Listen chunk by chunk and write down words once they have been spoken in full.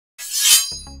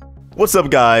What's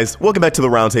up, guys? Welcome back to the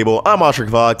Roundtable. I'm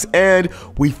Oshrik Fox, and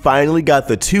we finally got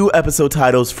the 2 episode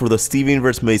titles for the Steven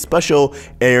Universe May special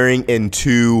airing in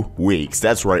 2 weeks.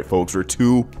 That's right, folks, we're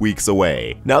 2 weeks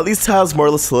away. Now, these titles more or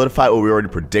less solidify what we already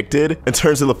predicted, in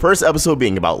terms of the first episode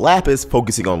being about Lapis,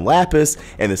 focusing on Lapis,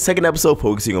 and the second episode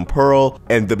focusing on Pearl,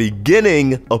 and the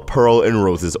beginning of Pearl and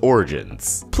Rose's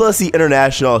origins. Plus, the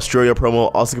International Australia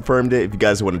promo also confirmed it. If you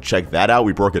guys want to check that out,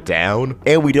 we broke it down.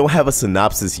 And we don't have a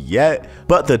synopsis yet,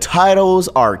 but the titles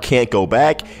are Can't Go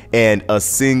Back and A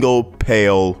Single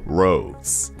Pale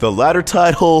Rose. The latter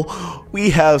title, we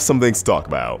have some things to talk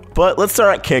about. But let's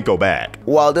start at Can't Go Back.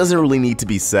 While it doesn't really need to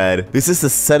be said, this is the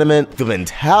sentiment, the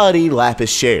mentality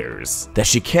Lapis shares. That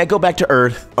she can't go back to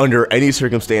Earth under any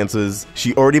circumstances.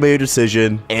 She already made a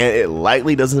decision, and it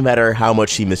likely doesn't matter how much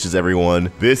she misses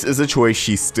everyone. This is a choice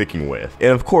she's sticking with.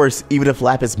 And of course, even if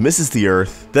Lapis misses the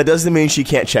Earth, that doesn't mean she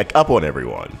can't check up on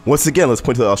everyone. Once again, let's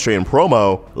point to the Australian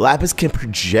promo. Lapis can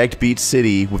project Beach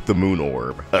City with the moon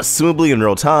orb, assumably in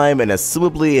real time and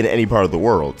assumably in any part of the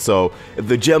world. So if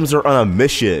the gems are on a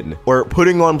mission or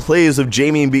putting on plays of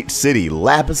Jamie in Beach City,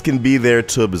 Lapis can be there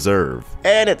to observe.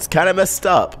 And it's kind of messed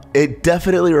up. It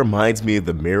definitely reminds me of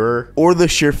the Mirror, or the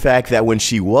sheer fact that when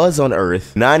she was on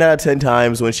Earth, 9 out of 10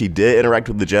 times when she did interact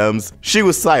with the gems, she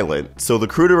was silent. So the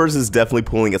Crewdiverse is definitely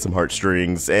pulling at some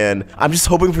heartstrings, and I'm just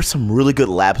hoping for some really good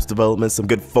Lapis development, some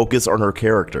good focus on her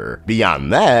character.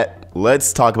 Beyond that,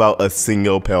 let's talk about A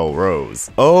Single Pale Rose.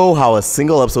 Oh, how a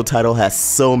single episode title has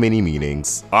so many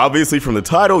meanings. Obviously, from the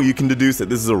title, you can deduce that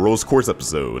this is a Rose Quartz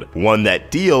episode, one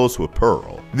that deals with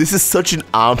Pearl. This is such an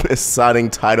ominous sounding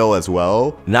title as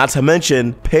well. Not to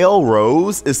mention, Pale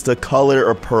Rose is the color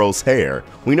of Pearl's hair.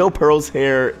 We know Pearl's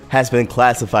hair has been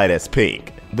classified as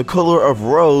pink. The color of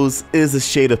Rose is a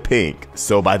shade of pink,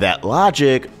 so by that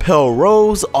logic, Pale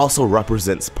Rose also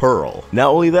represents Pearl. Not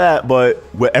only that, but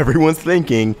what everyone's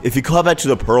thinking, if you call back to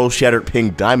the Pearl Shattered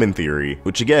Pink Diamond theory,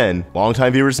 which again,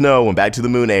 longtime viewers know when Back to the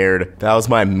Moon aired, that was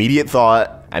my immediate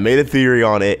thought. I made a theory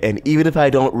on it, and even if I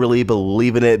don't really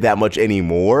believe in it that much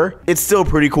anymore, it's still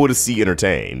pretty cool to see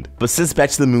entertained. But since Back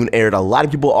to the Moon aired, a lot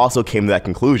of people also came to that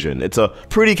conclusion. It's a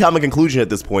pretty common conclusion at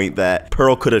this point that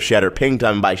Pearl could have shattered Pink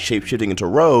Diamond by shapeshifting into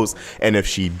Rose, and if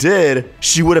she did,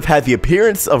 she would have had the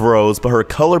appearance of Rose, but her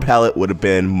color palette would have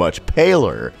been much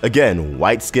paler. Again,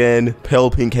 white skin, pale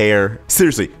pink hair.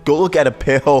 Seriously, go look at a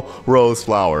pale rose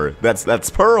flower. That's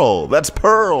Pearl. That's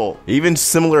Pearl. Even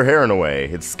similar hair in a way.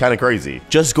 It's kind of crazy.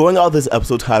 Just going out this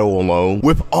episode title alone,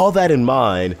 with all that in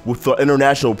mind, with the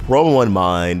international promo in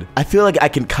mind, I feel like I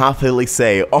can confidently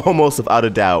say, almost without a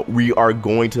doubt, we are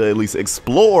going to at least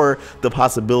explore the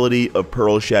possibility of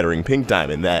Pearl shattering Pink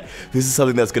Diamond, that this is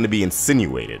something that's going to be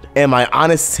insinuated. And my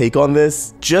honest take on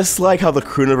this, just like how the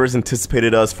Crewdiverse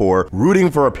anticipated us for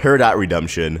rooting for a Peridot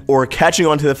redemption, or catching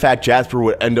on to the fact Jasper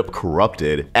would end up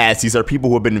corrupted, as these are people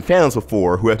who have been fans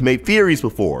before, who have made theories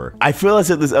before, I feel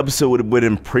as if this episode would have been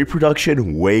in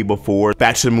pre-production way before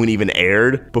Back to the Moon even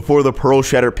aired, before the Pearl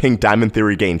Shattered Pink Diamond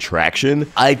theory gained traction.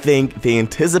 I think they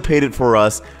anticipated for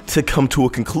us to come to a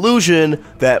conclusion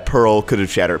that Pearl could have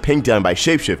shattered Pink Diamond by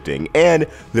shapeshifting, and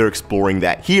they're exploring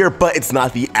that here, but it's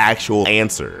not the actual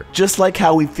answer. Just like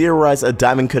how we theorized a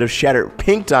diamond could have shattered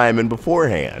Pink Diamond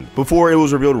beforehand. Before it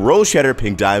was revealed Rose shattered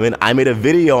Pink Diamond, I made a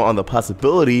video on the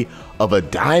possibility of a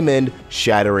diamond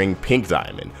shattering Pink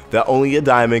Diamond, that only a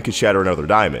diamond could shatter another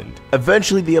diamond.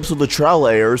 Eventually, the episode The Trial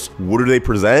airs. What do they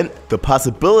present? The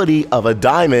possibility of a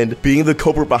diamond being the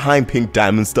culprit behind Pink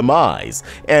Diamond's demise.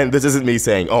 And this isn't me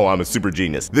saying, oh, I'm a super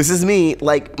genius. This is me,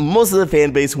 like most of the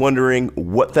fan base, wondering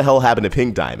what the hell happened to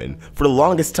Pink Diamond. For the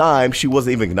longest time, she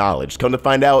wasn't even acknowledged. Come to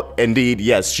find out, indeed,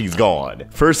 yes, she's gone.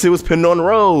 First it was pinned on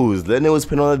Rose, then it was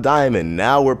pinned on a diamond,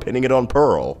 now we're pinning it on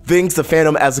Pearl. Things the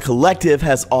fandom as a collective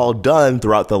has all done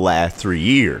throughout the last 3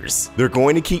 years. They're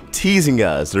going to keep teasing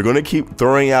us, they're going to keep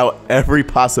throwing out every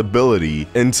possibility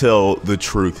until the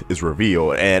truth is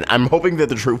revealed, and I'm hoping that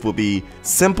the truth will be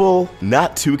simple,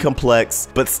 not too complex,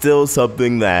 but still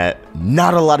something that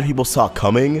not a lot of people saw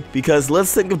coming, because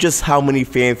let's think of just how many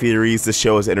fan theories the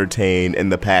show has entertained in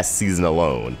the past season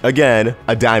alone. Again,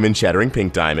 a diamond shattering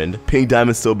Pink Diamond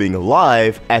still being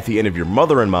alive at the end of Your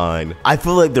Mother and Mine. I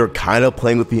feel like they're kind of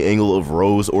playing with the angle of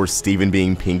Rose or Steven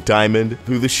being Pink Diamond,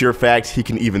 through the sheer fact he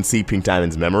can even see Pink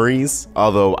Diamond's memories,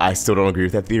 although I still don't agree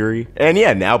with that theory. And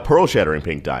yeah, now Pearl shattering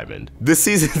Pink Diamond. This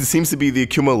season seems to be the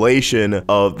accumulation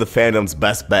of the fandom's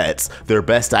best bets, their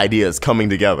best ideas coming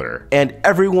together, and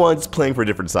everyone's everyone's playing for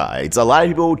different sides. A lot of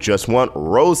people just want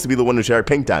Rose to be the one to shatter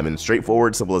Pink Diamond.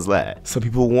 Straightforward, simple as that. Some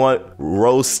people want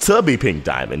Rose to be Pink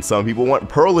Diamond. Some people want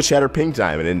Pearl to shatter Pink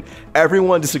Diamond. And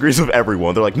everyone disagrees with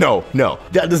everyone. They're like, no,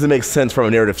 that doesn't make sense from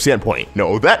a narrative standpoint.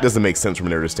 No, that doesn't make sense from a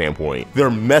narrative standpoint. They're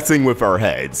messing with our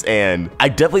heads. And I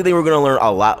definitely think we're going to learn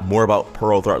a lot more about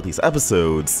Pearl throughout these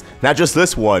episodes. Not just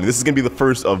this one. This is going to be the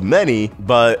first of many,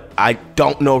 but I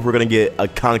don't know if we're going to get a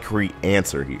concrete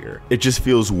answer here. It just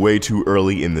feels way too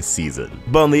early in the season.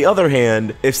 But on the other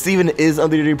hand, if Steven is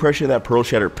under the impression that Pearl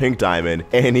shattered Pink Diamond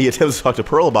and he attempts to talk to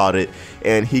Pearl about it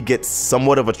and he gets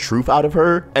somewhat of a truth out of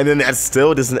her, and then that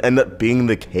still doesn't end up being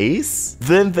the case,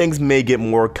 then things may get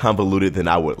more convoluted than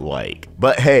I would like.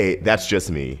 But hey, that's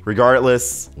just me.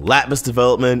 Regardless, Lapis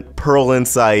development, Pearl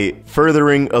insight,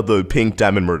 furthering of the Pink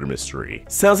Diamond murder mystery.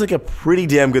 Sounds like a pretty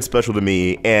damn good special to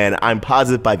me, and I'm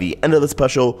positive by the end of the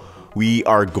special, we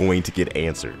are going to get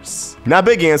answers. Not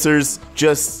big answers,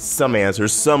 just some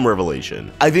answers, some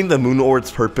revelation. I think the Moon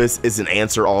Orb's purpose is an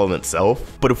answer all in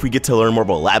itself, but if we get to learn more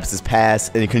about Lapis's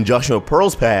past in conjunction with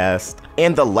Pearl's past,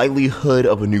 and the likelihood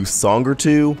of a new song or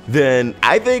two, then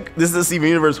I think this is the Steven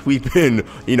Universe we've been,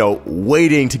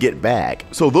 waiting to get back.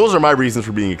 So those are my reasons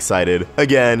for being excited.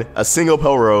 Again, a single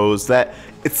Pearl Rose that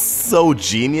it's so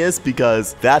genius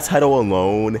because that title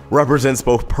alone represents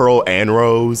both Pearl and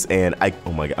Rose, and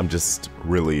oh my god, I'm just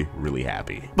really, really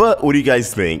happy. But what do you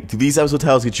guys think? Do these episode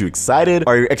titles get you excited?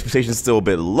 Are your expectations still a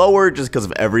bit lower just because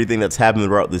of everything that's happened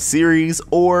throughout the series?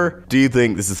 Or do you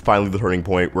think this is finally the turning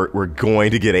point where we're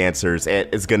going to get answers and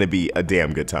it's gonna be a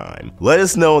damn good time? Let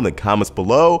us know in the comments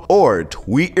below, or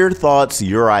tweet your thoughts,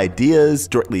 your ideas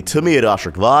directly to me at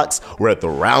OstricVox. We're at the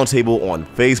Roundtable on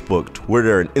Facebook,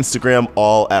 Twitter, and Instagram,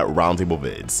 all at Roundtable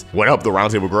Vids. Want to help the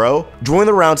Roundtable grow? Join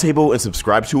the Roundtable and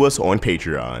subscribe to us on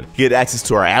Patreon. Get access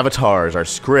to our avatars, our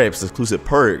scripts, exclusive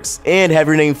perks, and have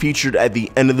your name featured at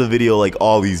the end of the video like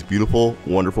all these beautiful,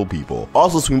 wonderful people.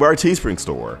 Also, swing by our Teespring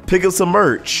store. Pick up some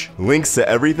merch. Links to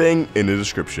everything in the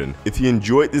description. If you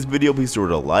enjoyed this video, please throw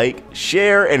it a like,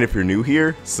 share, and if you're new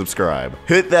here, subscribe.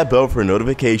 Hit that bell for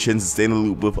notifications and stay in the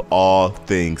loop with all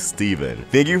things Steven.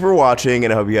 Thank you for watching,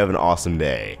 and I hope you have an awesome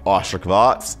day.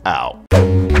 OstricVox out.